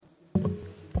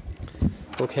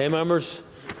Okay, members.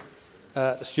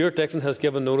 Stuart Dickson has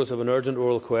given notice of an urgent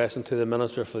oral question to the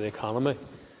Minister for the Economy.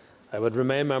 I would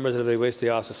remind members that if they wish to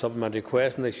ask a supplementary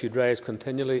question, they should rise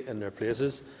continually in their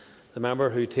places. The member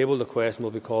who tabled the question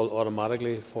will be called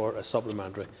automatically for a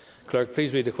supplementary. Clerk,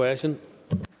 please read the question.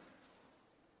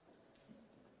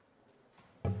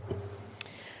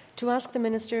 To ask the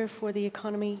Minister for the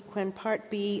Economy when Part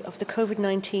B of the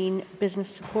COVID-19 Business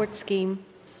Support Scheme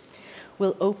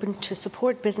will open to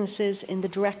support businesses in the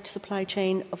direct supply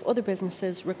chain of other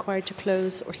businesses required to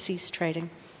close or cease trading.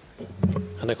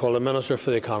 And I call the Minister for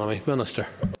the Economy. Minister.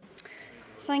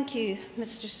 Thank you,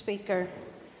 Mr. Speaker.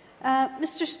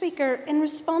 Mr. Speaker, in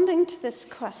responding to this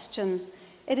question,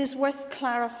 it is worth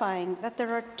clarifying that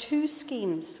there are two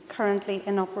schemes currently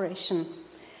in operation.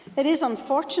 It is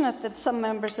unfortunate that some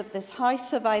members of this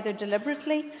House have either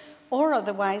deliberately or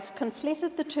otherwise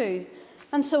conflated the two,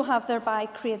 and so have thereby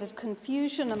created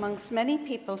confusion amongst many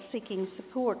people seeking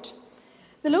support.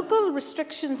 The Local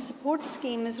Restriction Support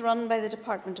Scheme is run by the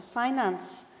Department of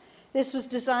Finance. This was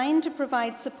designed to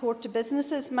provide support to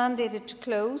businesses mandated to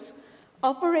close,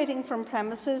 operating from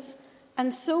premises,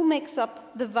 and so makes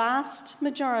up the vast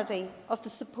majority of the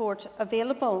support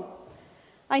available.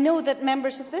 I know that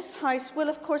members of this House will,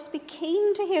 of course, be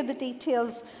keen to hear the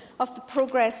details of the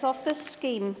progress of this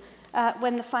scheme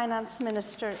when the Finance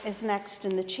Minister is next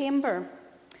in the Chamber.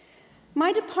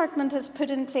 My department has put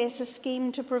in place a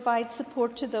scheme to provide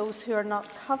support to those who are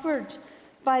not covered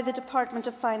by the Department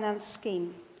of Finance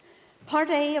scheme. Part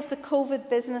A of the COVID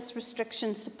Business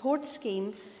Restriction Support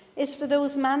Scheme is for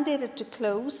those mandated to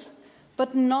close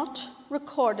but not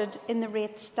recorded in the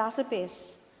rates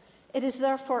database. It is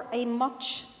therefore a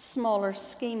much smaller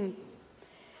scheme.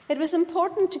 It was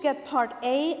important to get Part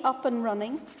A up and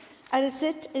running, as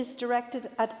it is directed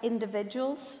at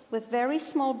individuals with very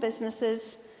small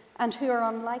businesses and who are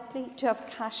unlikely to have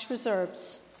cash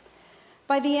reserves.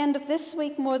 By the end of this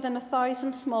week, more than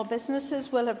 1,000 small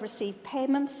businesses will have received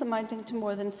payments amounting to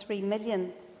more than 3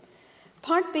 million.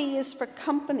 Part B is for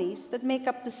companies that make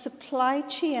up the supply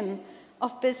chain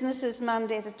of businesses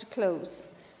mandated to close.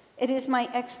 It is my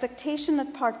expectation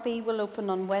that Part B will open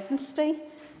on Wednesday,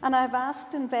 and I have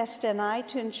asked InvestNI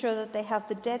to ensure that they have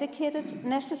the dedicated,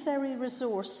 necessary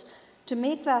resource to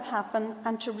make that happen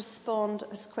and to respond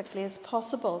as quickly as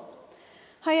possible.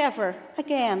 However,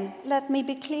 again, let me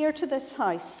be clear to this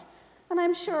House, and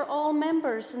I'm sure all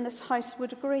members in this House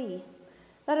would agree,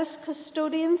 that as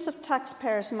custodians of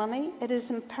taxpayers' money, it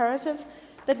is imperative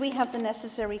that we have the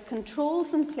necessary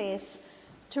controls in place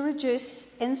to reduce,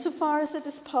 insofar as it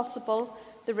is possible,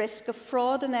 the risk of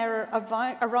fraud and error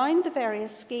around the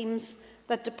various schemes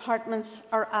that departments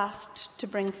are asked to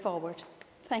bring forward.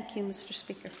 Thank you, Mr.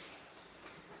 Speaker.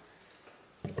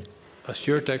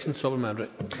 Stuart Dickson, supplementary.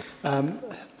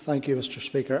 Thank you, Mr.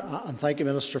 Speaker, and thank you,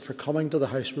 Minister, for coming to the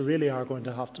House. We really are going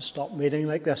to have to stop meeting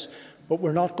like this, but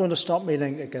we're not going to stop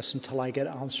meeting like this until I get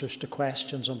answers to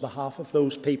questions on behalf of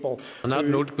those people. On that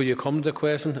note, will you come to the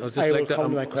question? I will come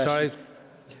to my question. Sorry.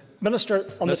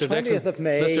 Minister, on the 20th of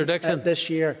May this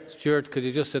year... Stuart, could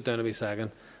you just sit down a wee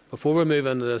second? Before we move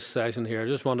into this session here, I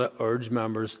just want to urge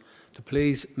members to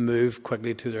please move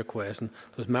quickly to their question,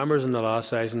 because members in the last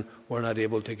session were not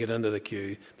able to get into the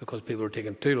queue because people were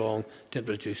taking too long to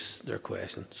introduce their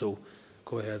question. So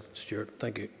go ahead, Stuart.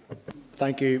 Thank you.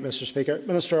 Thank you, Mr. Speaker.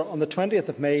 Minister, on the 20th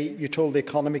of May, you told the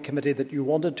Economy Committee that you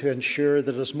wanted to ensure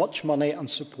that as much money and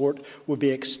support would be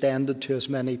extended to as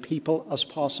many people as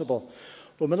possible.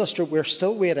 Well, Minister, we're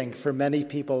still waiting for many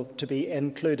people to be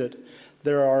included.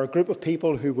 There are a group of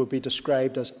people who will be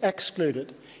described as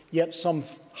excluded, yet some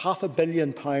 £500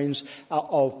 million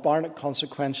of Barnett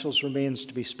consequentials remains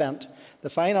to be spent. The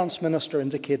Finance Minister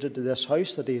indicated to this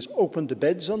House that he is open to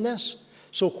bids on this.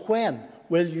 So when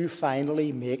will you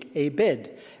finally make a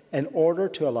bid in order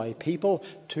to allow people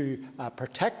to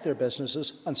protect their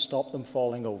businesses and stop them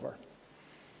falling over?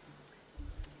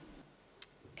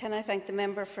 Can I thank the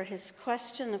member for his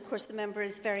question? Of course, the member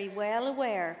is very well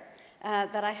aware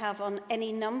that I have on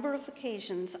any number of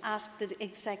occasions asked the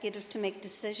Executive to make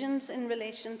decisions in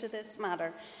relation to this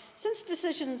matter. Since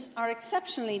decisions are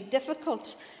exceptionally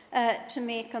difficult to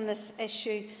make on this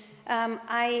issue,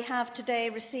 I have today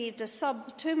received a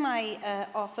sub to my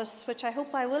office, which I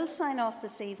hope I will sign off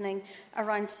this evening,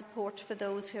 around support for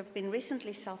those who have been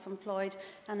recently self-employed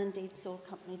and indeed sole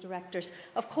company directors.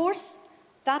 Of course,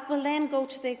 that will then go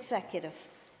to the Executive.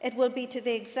 It will be to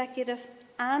the Executive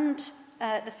and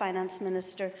the Finance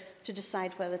Minister to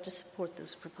decide whether to support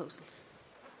those proposals.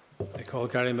 I call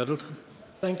Gary Middleton.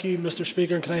 Thank you, Mr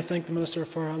Speaker, and can I thank the Minister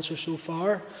for her answer so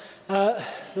far. The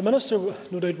Minister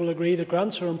no doubt will agree that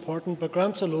grants are important, but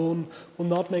grants alone will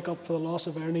not make up for the loss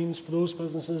of earnings for those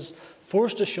businesses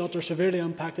forced to shut or severely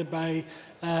impacted by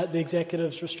the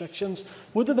Executive's restrictions.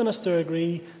 Would the Minister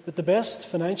agree that the best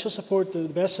financial support, the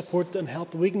best support and help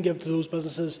that we can give to those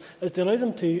businesses is to allow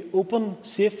them to open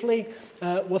safely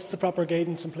with the proper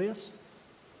guidance in place?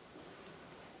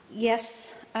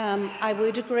 Yes, I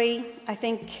would agree. I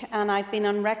think, and I've been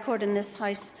on record in this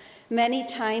House many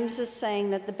times as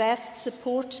saying that the best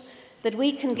support that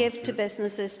we can give to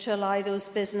businesses to allow those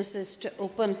businesses to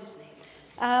open.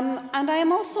 And I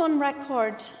am also on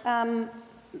record,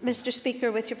 Mr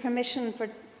Speaker, with your permission for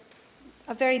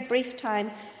a very brief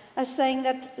time, as saying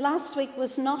that last week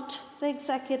was not the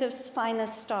Executive's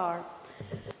finest hour.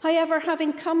 However,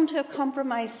 having come to a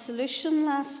compromise solution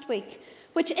last week,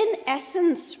 which in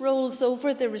essence rolls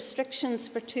over the restrictions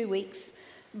for 2 weeks,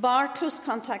 bar close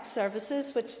contact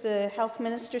services, which the Health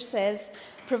Minister says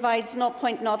provides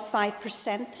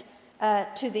 0.05%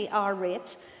 to the hour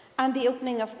rate, and the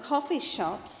opening of coffee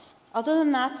shops. Other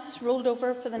than that, it's rolled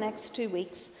over for the next 2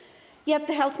 weeks. Yet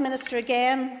the Health Minister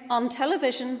again, on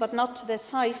television, but not to this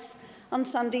House, on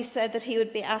Sunday said that he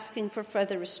would be asking for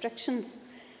further restrictions.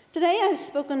 Today I've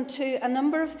spoken to a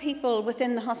number of people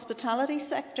within the hospitality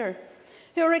sector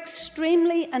who are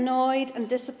extremely annoyed and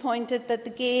disappointed that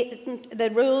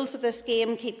the rules of this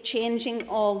game keep changing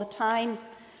all the time.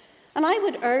 And I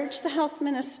would urge the Health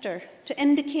Minister to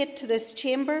indicate to this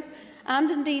chamber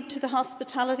and indeed to the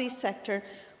hospitality sector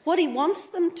what he wants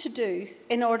them to do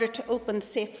in order to open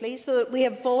safely so that we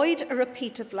avoid a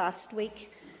repeat of last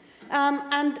week.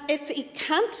 And if he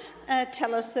can't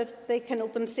tell us that they can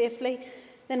open safely,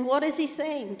 then what is he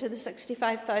saying to the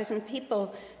 65,000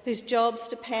 people whose jobs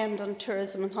depend on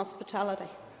tourism and hospitality?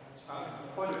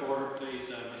 Point of order, please,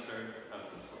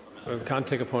 Mr. We can't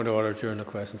take a point of order during the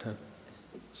question time.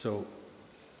 So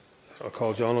I'll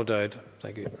call John O'Dowd.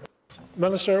 Thank you.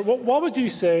 Minister, what would you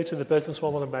say to the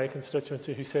businesswoman in my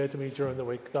constituency who said to me during the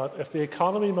week that if the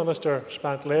Economy Minister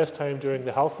spent less time doing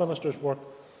the Health Minister's work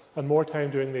and more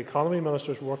time doing the Economy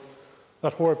Minister's work,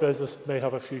 that her business may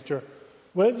have a future?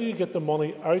 Where do you get the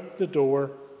money out the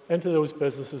door into those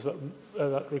businesses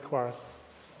that require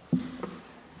it?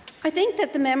 I think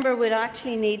that the member would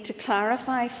actually need to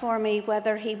clarify for me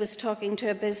whether he was talking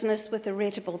to a business with a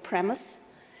rateable premise.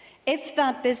 If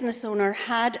that business owner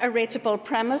had a rateable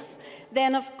premise,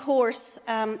 then of course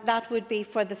that would be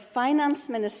for the Finance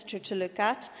Minister to look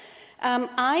at.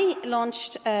 I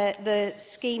launched the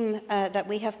scheme that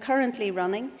we have currently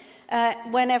running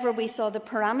whenever we saw the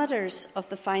parameters of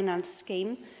the finance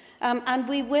scheme, and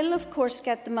we will of course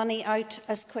get the money out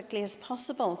as quickly as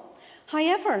possible.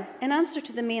 However, in answer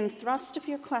to the main thrust of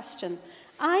your question,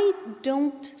 I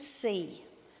don't see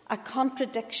a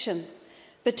contradiction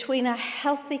between a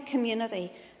healthy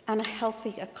community and a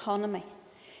healthy economy.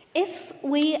 If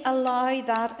we allow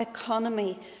that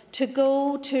economy to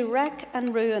go to wreck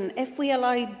and ruin, if we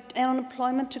allow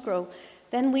unemployment to grow,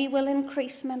 then we will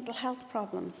increase mental health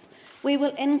problems. We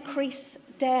will increase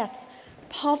death.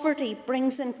 Poverty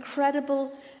brings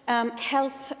incredible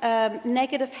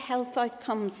negative health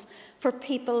outcomes for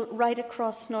people right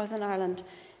across Northern Ireland.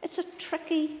 It's a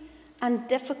tricky and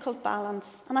difficult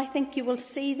balance, and I think you will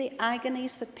see the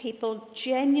agonies that people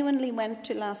genuinely went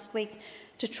to last week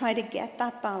to try to get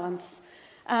that balance.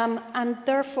 And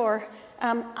therefore,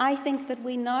 I think that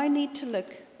we now need to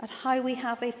look at how we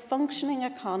have a functioning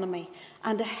economy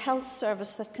and a health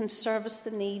service that can service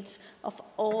the needs of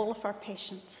all of our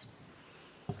patients.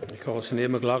 I call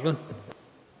Sinead McLaughlin.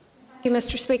 Thank you,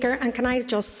 Mr Speaker. And can I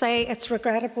just say it's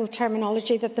regrettable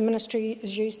terminology that the Ministry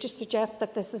has used to suggest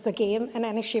that this is a game in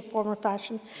any shape, form or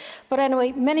fashion. But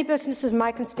anyway, many businesses in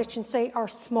my constituency are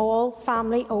small,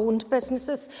 family-owned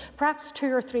businesses, perhaps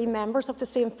 2 or 3 members of the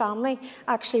same family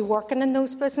actually working in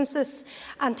those businesses.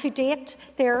 And to date,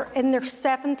 they're in their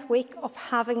 7th week of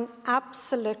having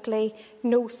absolutely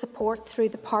no support through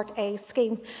the Part A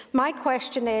scheme. My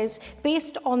question is,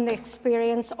 based on the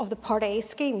experience of the Part A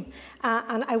scheme,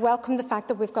 and I welcome the fact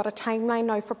that we've got a timeline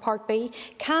now for Part B,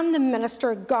 can the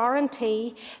Minister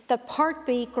guarantee that Part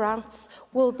B grants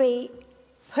will be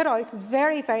put out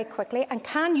very, very quickly, and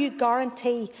can you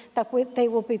guarantee that they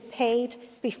will be paid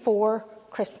before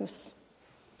Christmas?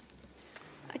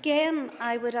 Again,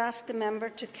 I would ask the member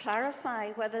to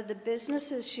clarify whether the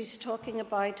businesses she's talking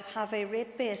about have a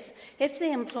rate base. If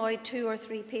they employ 2 or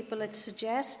 3 people, it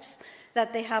suggests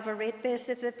that they have a rate base.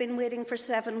 If they've been waiting for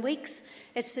 7 weeks,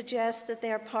 it suggests that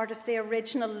they are part of the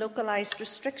original localised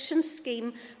restriction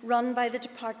scheme run by the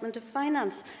Department of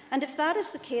Finance. And if that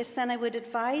is the case, then I would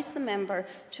advise the member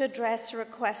to address her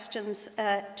questions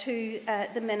to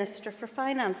the Minister for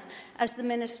Finance, as the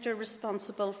Minister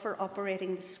responsible for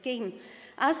operating the scheme.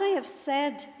 As I have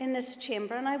said in this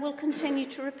chamber, and I will continue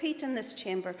to repeat in this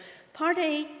chamber, Part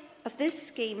A of this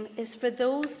scheme is for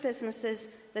those businesses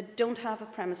that don't have a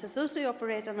premises, those who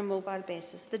operate on a mobile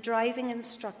basis. The driving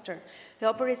instructor who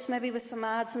operates maybe with some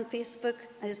ads on Facebook,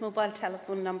 his mobile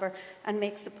telephone number, and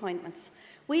makes appointments.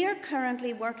 We are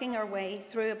currently working our way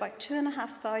through about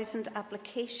 2,500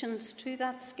 applications to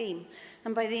that scheme,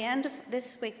 and by the end of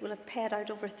this week we'll have paid out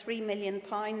over £3 million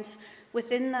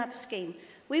within that scheme.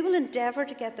 We will endeavour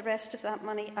to get the rest of that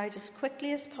money out as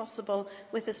quickly as possible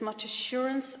with as much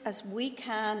assurance as we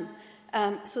can,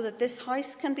 so that this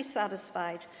House can be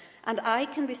satisfied and I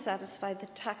can be satisfied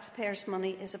that taxpayers'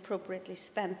 money is appropriately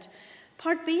spent.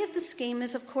 Part B of the scheme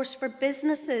is, of course, for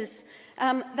businesses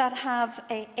that have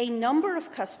a number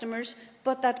of customers,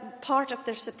 but that part of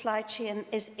their supply chain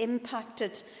is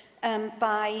impacted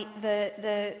by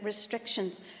the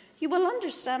restrictions. You will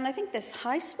understand, I think this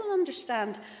House will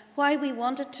understand, why we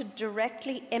wanted to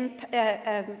directly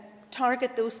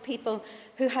target those people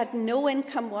who had no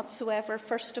income whatsoever,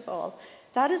 first of all.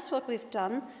 That is what we've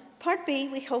done. Part B,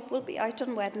 we hope, will be out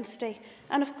on Wednesday.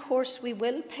 And of course, we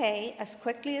will pay as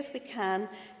quickly as we can,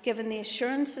 given the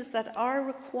assurances that are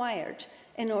required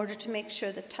in order to make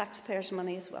sure that taxpayers'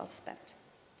 money is well spent.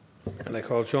 And I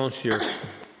call John Stewart.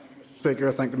 Speaker,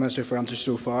 I thank the Minister for answers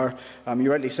so far.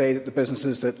 You rightly say that the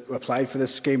businesses that applied for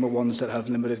this scheme are ones that have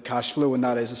limited cash flow, and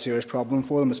that is a serious problem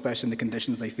for them, especially in the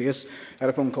conditions they face. I had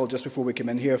a phone call just before we came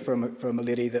in here from a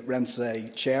lady that rents a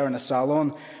chair in a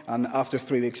salon, and after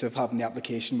 3 weeks of having the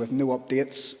application with no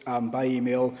updates by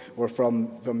email or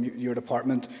from your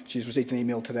department, she's received an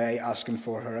email today asking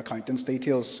for her accountant's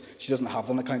details. She doesn't have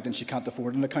an accountant, she can't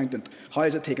afford an accountant. How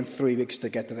has it taken 3 weeks to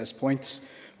get to this point?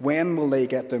 When will they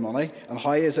get their money? And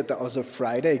how is it that as of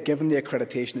Friday, given the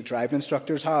accreditation that driving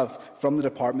instructors have from the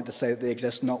department to say that they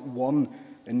exist, not one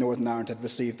in Northern Ireland had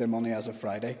received their money as of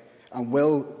Friday? And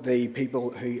will the people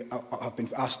who have been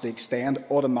asked to extend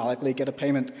automatically get a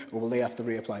payment, or will they have to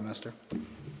reapply, Minister?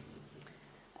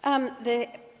 The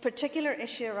particular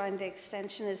issue around the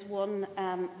extension is one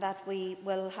that we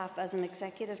will have as an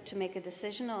executive to make a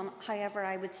decision on. However,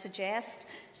 I would suggest,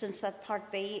 since that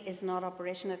Part B is not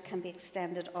operational, it can be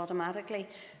extended automatically.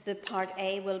 The Part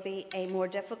A will be a more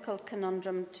difficult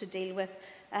conundrum to deal with,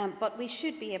 but we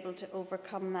should be able to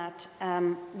overcome that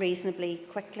reasonably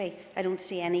quickly. I don't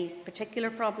see any particular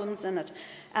problems in it.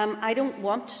 I don't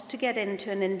want to get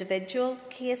into an individual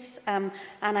case, and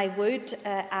I would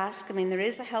ask, there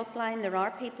is a helpline, there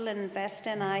are people in Invest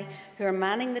NI who are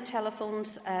manning the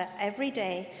telephones every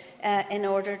day in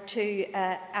order to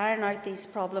iron out these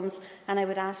problems, and I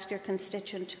would ask your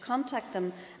constituent to contact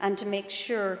them and to make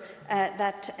sure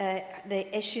that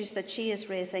the issues that she is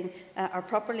raising are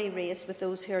properly raised with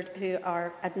those who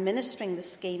are administering the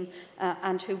scheme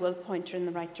and who will point her in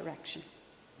the right direction.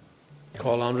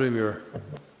 Call Andrew Muir.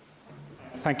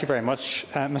 Thank you very much,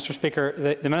 Mr. Speaker.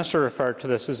 The Minister referred to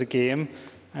this as a game.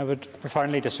 I would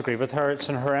profoundly disagree with her. It's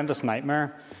a horrendous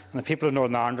nightmare, and the people of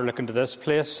Northern Ireland are looking to this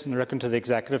place and they're looking to the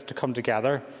Executive to come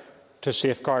together to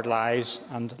safeguard lives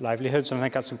and livelihoods, and I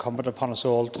think that's incumbent upon us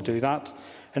all to do that.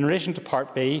 In relation to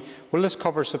Part B, will this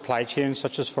cover supply chains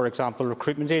such as, for example,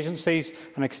 recruitment agencies,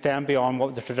 and extend beyond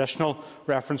what the traditional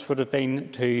reference would have been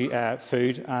to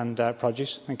food and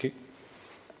produce? Thank you.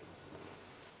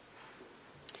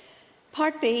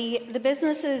 Part B, the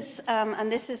businesses, and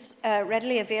this is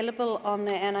readily available on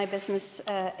the NI Business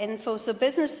info, so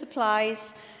business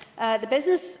supplies, the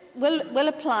business will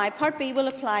apply, Part B will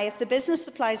apply if the business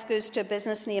supplies goods to a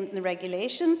business named in the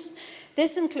regulations.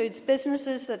 This includes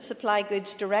businesses that supply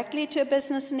goods directly to a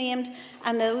business named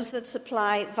and those that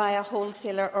supply via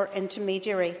wholesaler or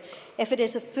intermediary. If it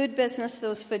is a food business,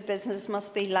 those food businesses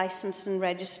must be licensed and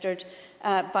registered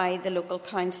by the local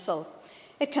council.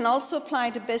 It can also apply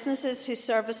to businesses whose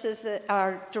services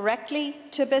are directly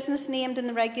to a business named in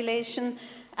the regulation,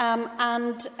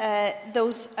 and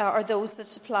those that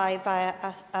supply via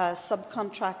a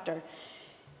subcontractor.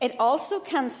 It also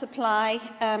can supply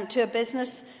to a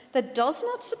business that does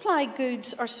not supply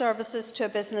goods or services to a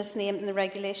business named in the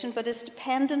regulation, but is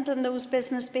dependent on those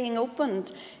businesses being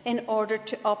opened in order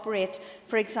to operate,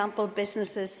 for example,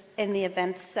 businesses in the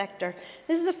events sector.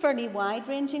 This is a fairly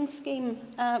wide-ranging scheme,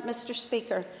 Mr.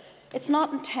 Speaker. It's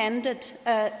not intended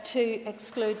to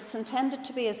exclude. It's intended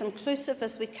to be as inclusive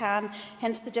as we can,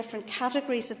 hence the different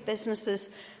categories of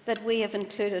businesses that we have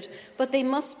included. But they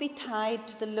must be tied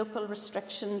to the local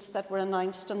restrictions that were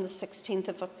announced on the 16th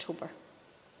of October.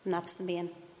 And that's the main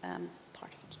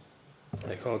part of it.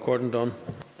 I call Gordon Dunn.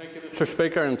 Thank you, Mr.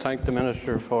 Speaker, and thank the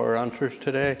Minister for her answers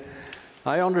today.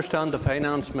 I understand the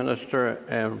Finance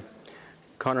Minister,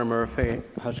 Conor Murphy,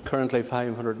 has currently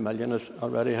 $500 million, as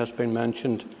already has been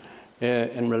mentioned,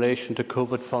 in relation to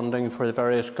COVID funding for the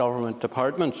various government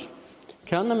departments.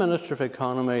 Can the Minister of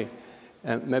Economy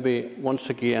maybe once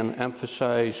again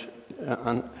emphasise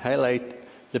and highlight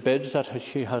the bids that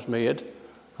she has made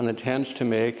and intends to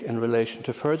make in relation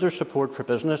to further support for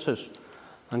businesses?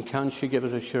 And can she give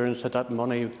us assurance that that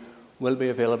money will be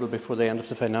available before the end of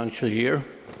the financial year?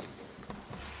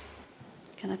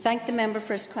 Can I thank the member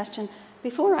for his question?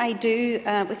 Before I do,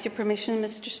 with your permission,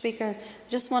 Mr. Speaker, I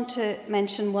just want to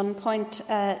mention one point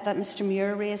that Mr.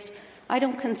 Muir raised. I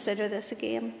don't consider this a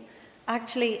game.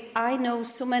 Actually, I know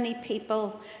so many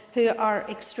people who are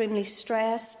extremely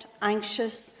stressed,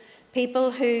 anxious,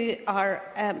 people who are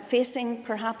facing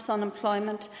perhaps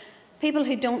unemployment, people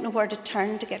who don't know where to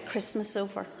turn to get Christmas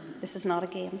over. This is not a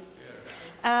game.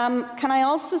 Can I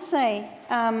also say,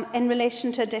 in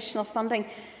relation to additional funding,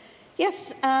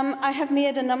 yes, I have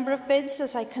made a number of bids,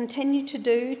 as I continue to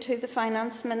do, to the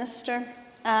Finance Minister.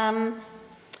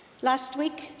 Last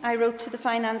week, I wrote to the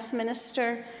Finance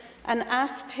Minister and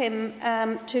asked him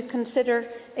to consider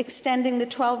extending the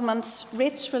 12 months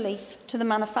rates relief to the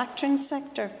manufacturing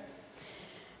sector.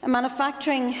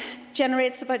 Manufacturing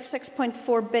generates about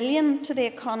 $6.4 billion to the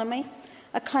economy,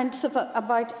 accounts for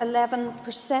about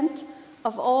 11%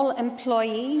 of all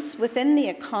employees within the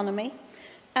economy.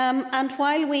 And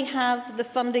while we have the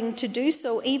funding to do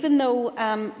so, even though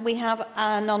we have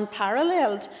an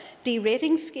unparalleled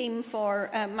derating scheme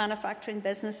for manufacturing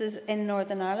businesses in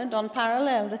Northern Ireland,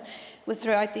 unparalleled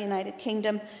throughout the United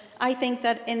Kingdom, I think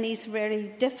that in these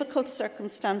very difficult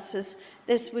circumstances,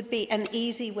 this would be an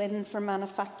easy win for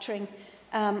manufacturing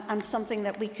and something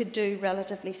that we could do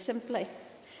relatively simply.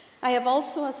 I have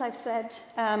also, as I've said,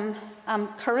 I'm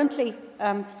currently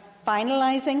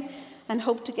finalising and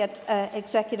hope to get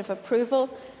executive approval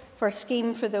for a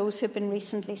scheme for those who have been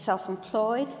recently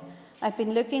self-employed. I've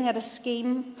been looking at a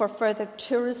scheme for further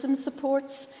tourism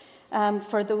supports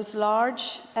for those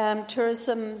large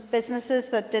tourism businesses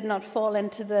that did not fall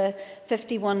into the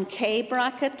 51k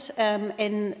bracket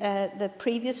in the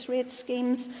previous rate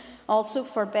schemes, also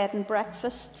for bed and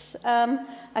breakfasts.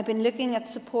 I've been looking at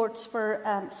supports for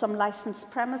some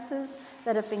licensed premises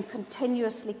that have been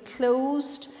continuously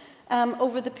closed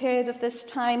over the period of this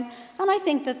time, and I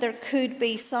think that there could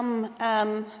be some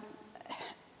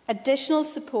additional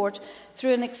support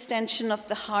through an extension of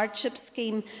the hardship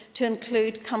scheme to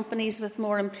include companies with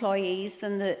more employees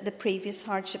than the previous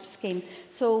hardship scheme.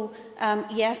 So,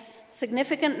 yes,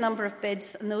 significant number of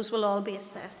bids, and those will all be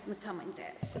assessed in the coming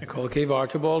days. I call Keith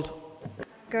Archibald.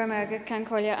 And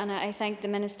I thank the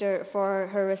Minister for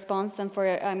her response and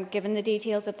for giving the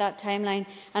details of that timeline,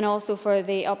 and also for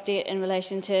the update in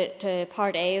relation to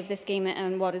Part A of the scheme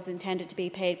and what is intended to be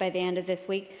paid by the end of this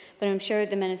week. But I'm sure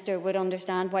the Minister would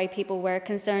understand why people were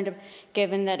concerned,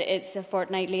 given that it's a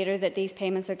fortnight later that these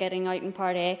payments are getting out in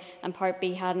Part A and Part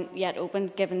B hadn't yet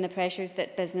opened, given the pressures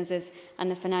that businesses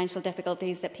and the financial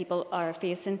difficulties that people are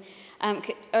facing.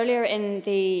 Earlier in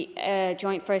the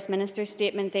joint First Minister's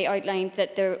statement, they outlined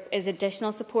that there is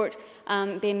additional support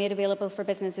being made available for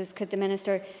businesses. Could the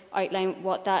Minister outline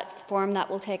what that form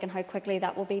that will take and how quickly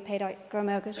that will be paid out?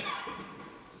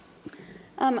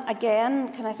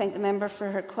 Again, can I thank the member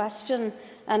for her question?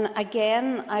 And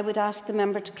again, I would ask the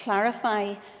member to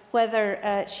clarify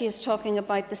whether she is talking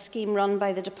about the scheme run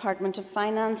by the Department of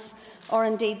Finance or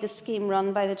indeed the scheme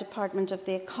run by the Department of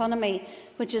the Economy,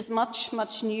 which is much,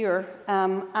 much newer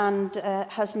and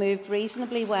has moved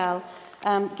reasonably well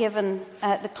given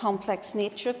the complex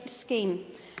nature of the scheme.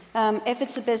 If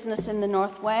it's a business in the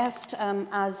North West,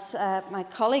 as my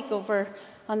colleague over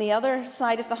on the other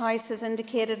side of the House has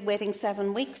indicated, waiting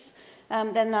 7 weeks,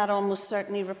 then that almost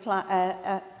certainly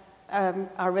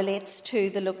relates to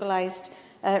the localised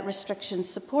restriction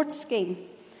support scheme.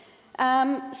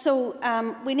 So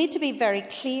we need to be very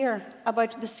clear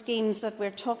about the schemes that we're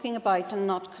talking about and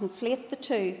not conflate the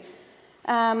two.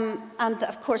 And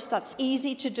of course that's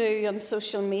easy to do on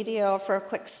social media or for a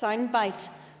quick soundbite,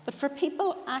 but for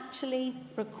people actually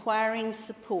requiring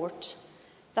support,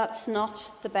 that's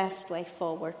not the best way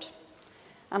forward.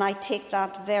 And I take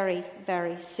that very,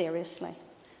 very seriously.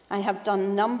 I have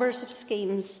done numbers of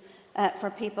schemes for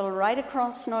people right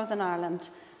across Northern Ireland,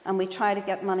 and we try to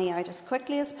get money out as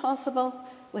quickly as possible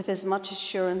with as much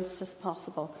assurance as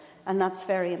possible, and that's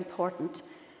very important.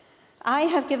 I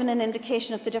have given an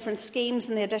indication of the different schemes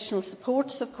and the additional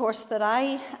supports, of course, that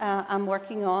I am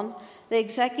working on. The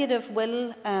Executive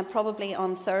will, probably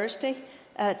on Thursday,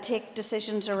 take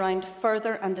decisions around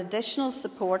further and additional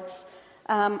supports,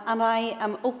 and I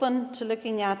am open to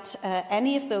looking at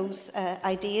any of those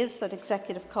ideas that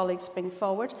Executive colleagues bring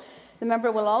forward. The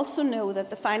member will also know that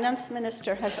the Finance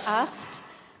Minister has asked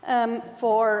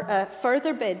for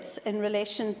further bids in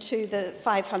relation to the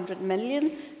 500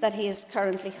 million that he is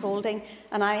currently holding,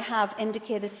 and I have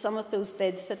indicated some of those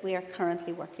bids that we are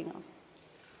currently working on.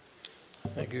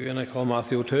 Thank you. And I call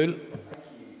Matthew O'Toole.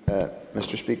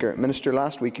 Mr. Speaker, Minister,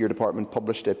 last week your department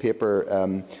published a paper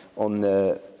on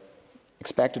the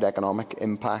expected economic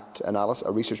impact analysis,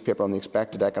 a research paper on the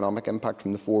expected economic impact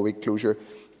from the 4-week closure.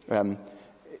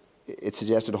 It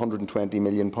suggested £120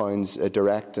 million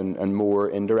direct and more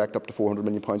indirect, up to £400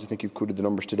 million. I think you've quoted the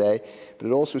numbers today. But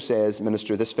it also says,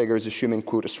 Minister, this figure is assuming,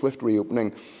 quote, a swift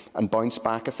reopening and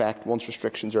bounce-back effect once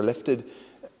restrictions are lifted.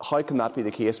 How can that be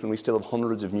the case when we still have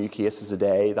hundreds of new cases a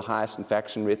day, the highest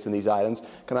infection rates in these islands?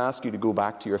 Can I ask you to go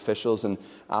back to your officials and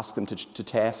ask them to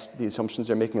test the assumptions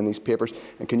they're making in these papers?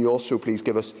 And can you also please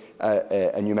give us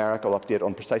a numerical update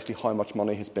on precisely how much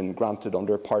money has been granted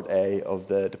under Part A of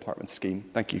the department's scheme?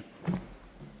 Thank you.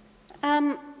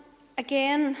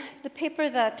 Again, the paper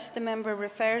that the member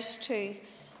refers to,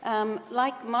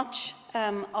 like much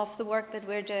of the work that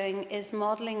we're doing, is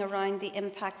modelling around the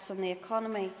impacts on the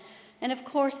economy. And of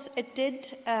course, it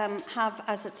did have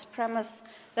as its premise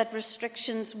that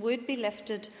restrictions would be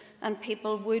lifted and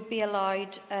people would be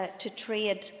allowed to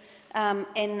trade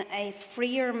in a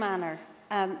freer manner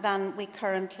than we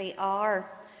currently are.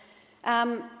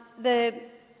 The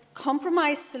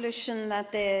compromise solution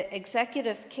that the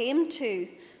Executive came to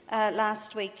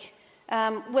last week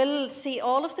will see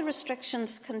all of the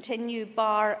restrictions continue,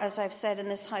 bar, as I've said in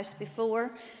this House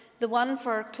before, the one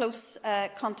for close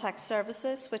contact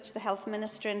services, which the Health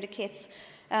Minister indicates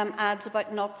adds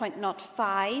about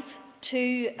 0.05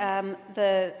 to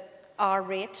the R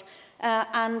rate,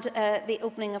 and the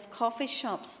opening of coffee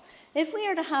shops. If we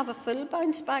are to have a full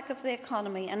bounce back of the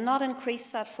economy and not increase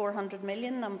that 400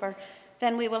 million number,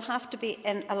 then we will have to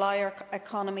allow our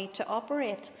economy to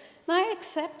operate. Now, I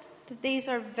accept that these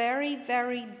are very,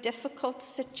 very difficult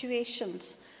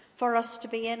situations for us to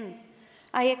be in.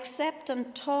 I accept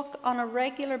and talk on a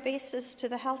regular basis to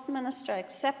the Health Minister. I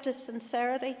accept his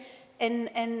sincerity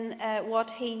in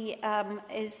what he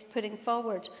is putting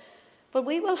forward. But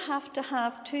we will have to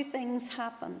have two things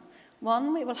happen.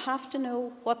 One, we will have to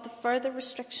know what the further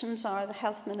restrictions are the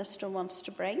Health Minister wants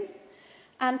to bring.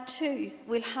 And two,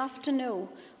 we'll have to know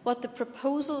what the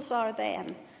proposals are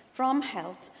then from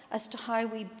Health as to how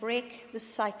we break the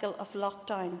cycle of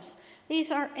lockdowns.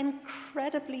 These are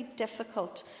incredibly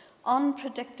difficult,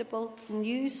 unpredictable,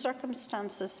 new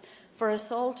circumstances for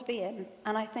us all to be in,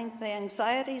 and I think the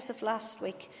anxieties of last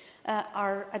week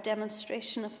are a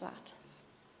demonstration of that.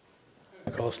 I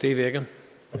call Steve Egan.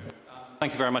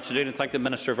 Thank you very much indeed, and thank the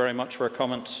Minister very much for her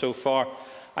comments so far.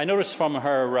 I noticed from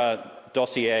her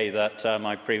dossier that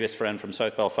my previous friend from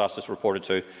South Belfast has reported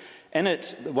to. In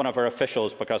it, one of her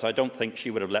officials, because I don't think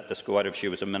she would have let this go out if she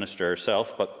was a minister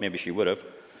herself, but maybe she would have.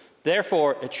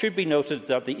 Therefore, it should be noted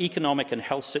that the economic and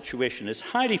health situation is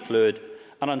highly fluid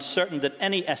and uncertain, that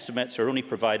any estimates are only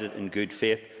provided in good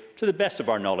faith to the best of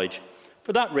our knowledge.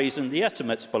 For that reason, the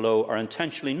estimates below are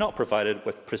intentionally not provided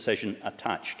with precision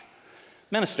attached.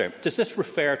 Minister, does this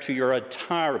refer to your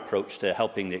entire approach to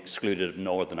helping the excluded of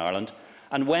Northern Ireland?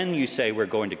 And when you say we're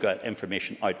going to get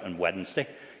information out on Wednesday,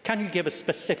 can you give a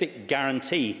specific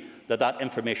guarantee that that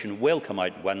information will come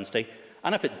out on Wednesday?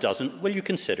 And if it doesn't, will you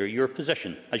consider your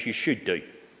position, as you should do?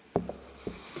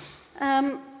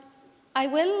 I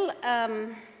will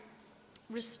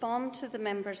respond to the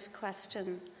member's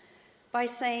question by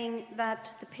saying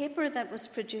that the paper that was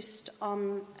produced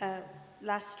on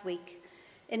last week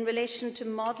in relation to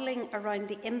modelling around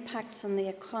the impacts on the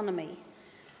economy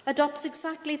adopts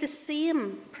exactly the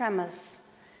same premise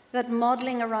that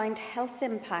modelling around health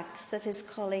impacts that his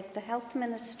colleague, the Health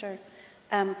Minister,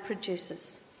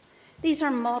 produces. These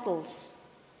are models.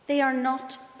 They are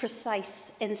not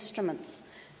precise instruments,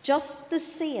 just the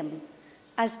same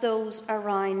as those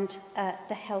around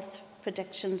the health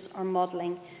predictions or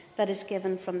modelling that is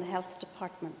given from the Health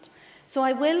Department. So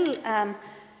I will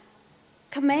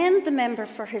commend the member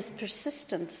for his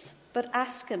persistence, but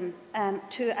ask him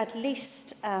to at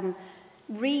least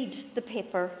read the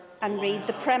paper and read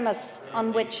the premise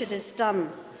on which it is done.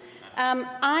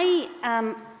 I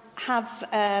have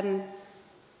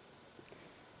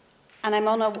and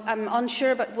I'm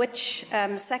unsure about which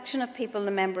section of people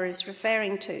the member is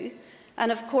referring to.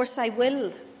 And of course I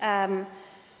will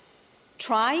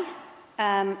try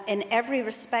in every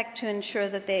respect to ensure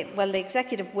that the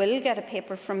Executive will get a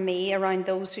paper from me around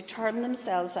those who term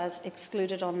themselves as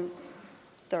excluded on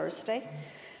Thursday.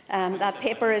 That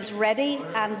paper is ready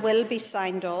and will be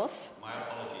signed off. My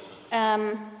apologies,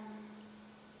 Mr.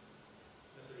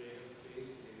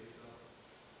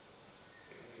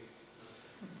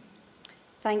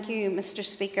 Thank you, Mr.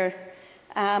 Speaker.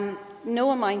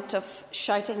 No amount of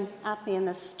shouting at me in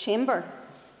this chamber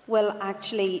will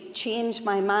actually change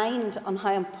my mind on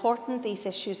how important these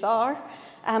issues are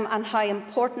and how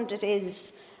important it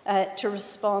is to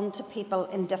respond to people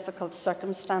in difficult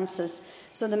circumstances.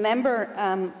 So the member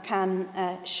can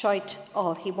shout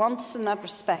all he wants in that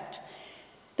respect.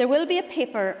 There will be a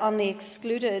paper on the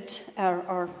excluded,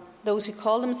 or those who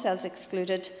call themselves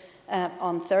excluded,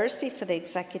 on Thursday for the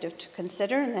Executive to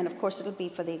consider, and then of course it will be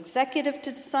for the Executive to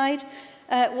decide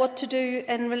what to do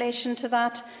in relation to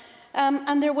that.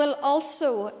 And there will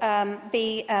also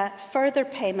be further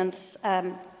payments,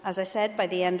 as I said, by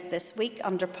the end of this week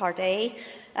under Part A,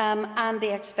 and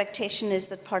the expectation is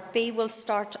that Part B will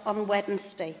start on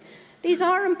Wednesday. These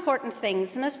are important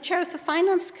things, and as Chair of the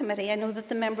Finance Committee, I know that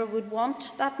the member would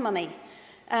want that money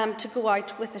to go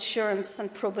out with assurance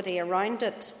and probity around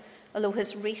it, although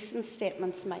his recent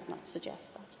statements might not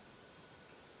suggest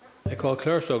that. I call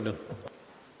Claire Sugden.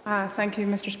 Thank you,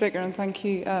 Mr. Speaker, and thank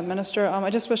you, Minister.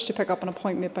 I just wish to pick up on a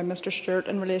point made by Mr. Stewart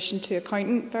in relation to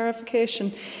accountant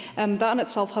verification. That in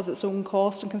itself has its own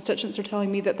cost, and constituents are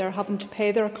telling me that they're having to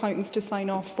pay their accountants to sign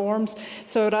off forms.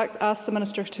 So I would ask the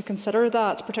Minister to consider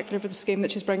that, particularly for the scheme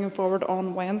that she's bringing forward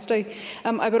on Wednesday.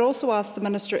 I would also ask the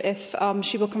Minister if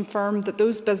she will confirm that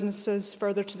those businesses,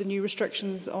 further to the new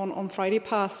restrictions on Friday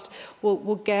past,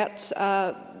 will get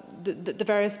the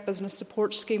various business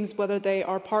support schemes, whether they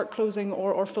are part closing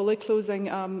or fully closing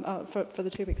for the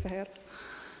 2 weeks ahead.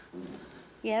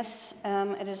 Yes,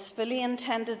 it is fully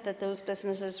intended that those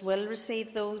businesses will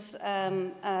receive those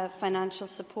financial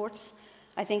supports.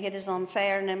 I think it is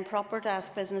unfair and improper to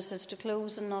ask businesses to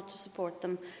close and not to support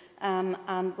them,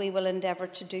 and we will endeavour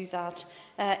to do that.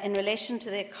 In relation to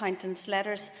the accountants'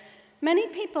 letters, many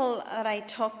people that I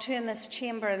talk to in this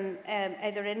chamber, and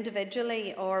either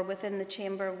individually or within the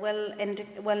chamber,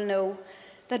 will know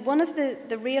that one of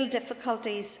the real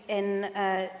difficulties in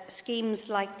schemes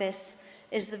like this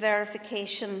is the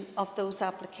verification of those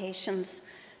applications.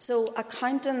 So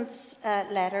accountants'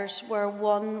 letters were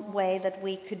one way that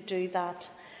we could do that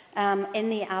in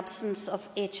the absence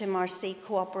of HMRC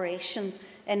cooperation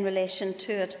in relation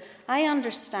to it. I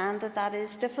understand that that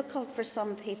is difficult for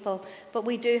some people, but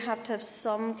we do have to have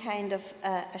some kind of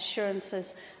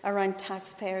assurances around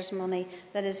taxpayers' money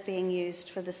that is being used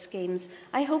for the schemes.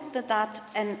 I hope that that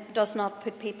does not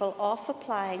put people off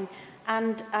applying.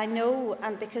 And I know,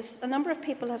 and because a number of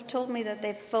people have told me that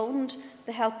they've phoned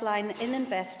the helpline in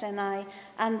InvestNI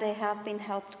and they have been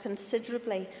helped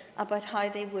considerably about how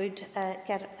they would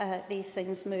get these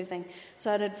things moving.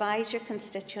 So I'd advise your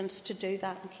constituents to do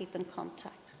that and keep in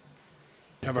contact.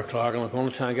 Member Clark, I'm going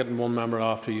to try and get one member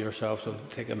after yourself, so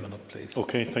take a minute, please.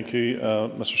 Okay, thank you,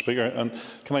 Mr. Speaker. And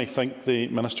can I thank the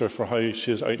Minister for how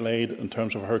she has outlaid in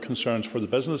terms of her concerns for the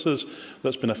businesses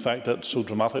that's been affected so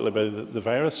dramatically by the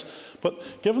virus.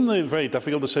 But given the very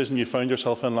difficult decision you found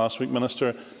yourself in last week,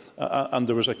 Minister, and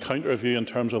there was a counter view in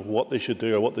terms of what they should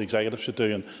do or what the Executive should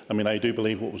do, and I mean, I do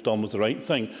believe what was done was the right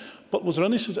thing. But was there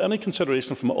any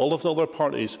consideration from all of the other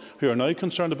parties who are now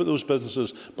concerned about those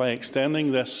businesses by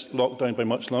extending this lockdown by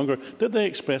much longer? Did they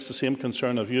express the same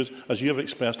concern of you as you have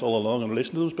expressed all along in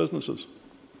relation to those businesses?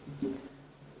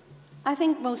 I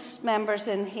think most members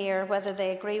in here, whether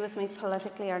they agree with me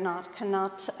politically or not,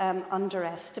 cannot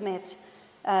underestimate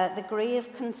the degree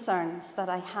of concerns that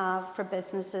I have for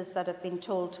businesses that have been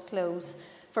told to close,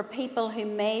 for people who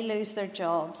may lose their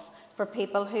jobs, for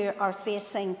people who are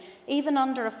facing, even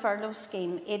under a furlough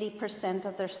scheme, 80%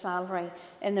 of their salary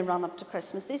in the run-up to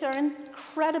Christmas. These are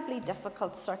incredibly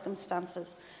difficult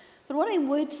circumstances. But what I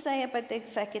would say about the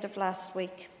Executive last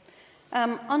week,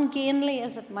 ungainly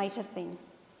as it might have been,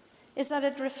 is that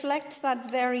it reflects that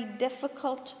very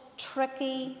difficult,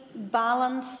 tricky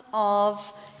balance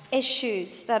of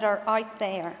issues that are out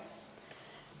there.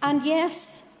 And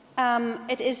yes,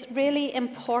 it is really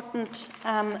important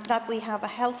that we have a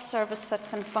health service that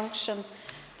can function,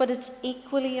 but it's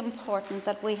equally important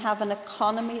that we have an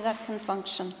economy that can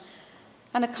function.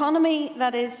 An economy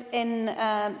that is in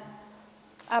a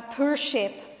poor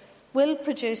shape will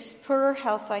produce poorer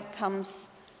health outcomes,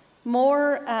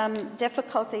 more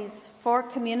difficulties for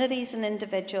communities and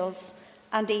individuals,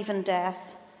 and even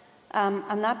death.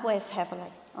 and that weighs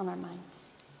heavily on our minds.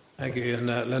 Thank you. And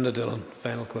Linda Dillon,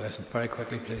 final question. Very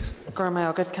quickly, please.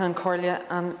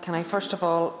 And can I first of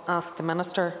all ask the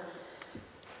Minister,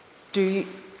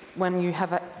 when you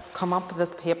have come up with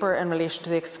this paper in relation to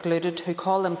the excluded, who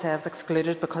call themselves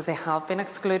excluded because they have been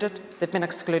excluded, they've been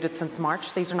excluded since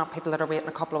March, these are not people that are waiting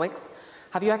a couple of weeks,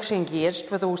 have you actually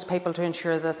engaged with those people to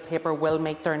ensure this paper will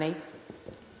meet their needs?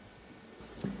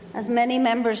 As many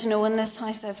members know in this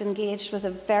House, I've engaged with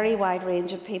a very wide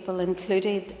range of people,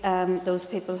 including those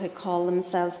people who call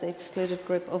themselves the excluded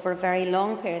group over a very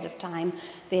long period of time.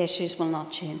 The issues will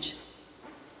not change.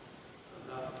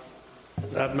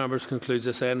 That, members, concludes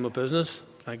this item of business.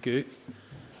 Thank you.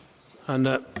 And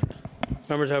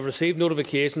members have received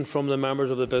notification from the members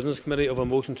of the Business Committee of a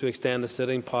motion to extend the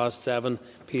sitting past 7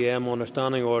 p.m. under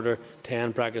Standing Order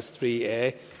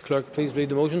 10(3)A. Clerk, please read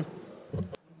the motion.